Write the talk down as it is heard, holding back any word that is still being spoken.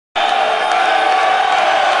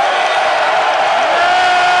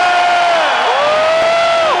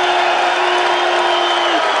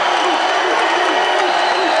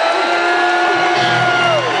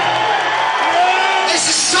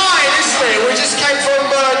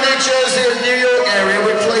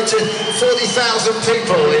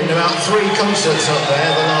people in about 3 concerts up there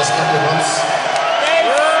the last couple of months.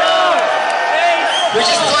 We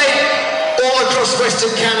just played all across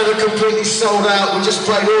Western Canada, completely sold out. We just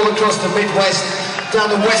played all across the Midwest, down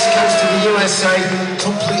the west coast of the USA,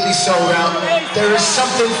 completely sold out. There is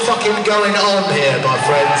something fucking going on here, my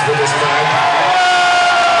friends, with this band.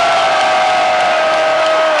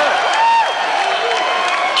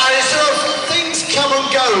 And it's sort of, things come and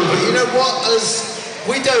go, but you know what? As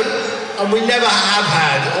we don't, and we never have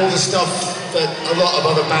had all the stuff that a lot of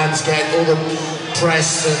other bands get, all the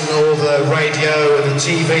press and all the radio and the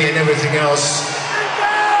TV and everything else.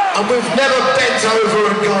 And we've never bent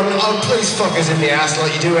over and gone, oh, please fuck us in the ass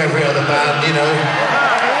like you do every other band, you know.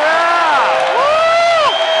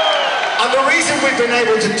 And the reason we've been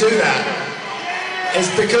able to do that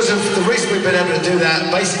is because of, the reason we've been able to do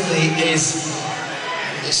that basically is,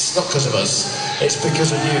 it's not because of us, it's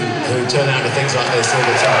because of you who turn out to things like this all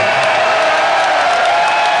the time.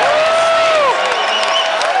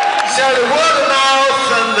 So the word of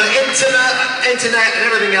mouth and the internet and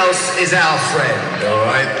everything else is our friend, all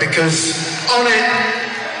right? Because on it,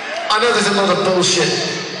 I know there's a lot of bullshit,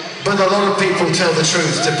 but a lot of people tell the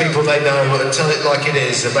truth to people they know and tell it like it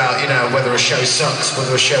is about, you know, whether a show sucks,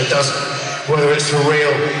 whether a show doesn't, whether it's for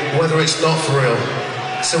real, whether it's not for real.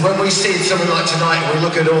 So when we see something like tonight, we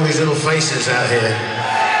look at all these little faces out here.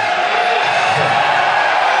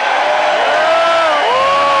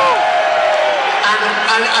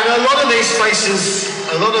 And a lot of these faces,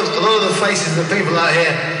 a lot of the faces of the people out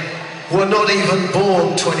here were not even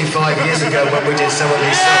born 25 years ago when we did some of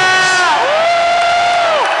these songs.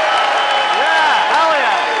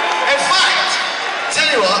 In fact, tell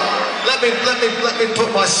you what, let me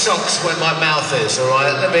put my socks where my mouth is, all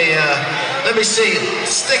right? Let me see.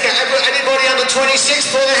 Stick it. Anybody under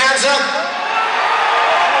 26? Put their hands up.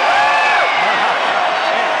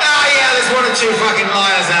 There's 1 or 2 fucking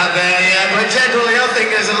liars out there, yeah, but generally I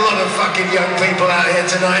think there's a lot of fucking young people out here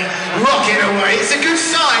tonight rocking away. It's a good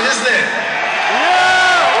sign, isn't it? Yeah!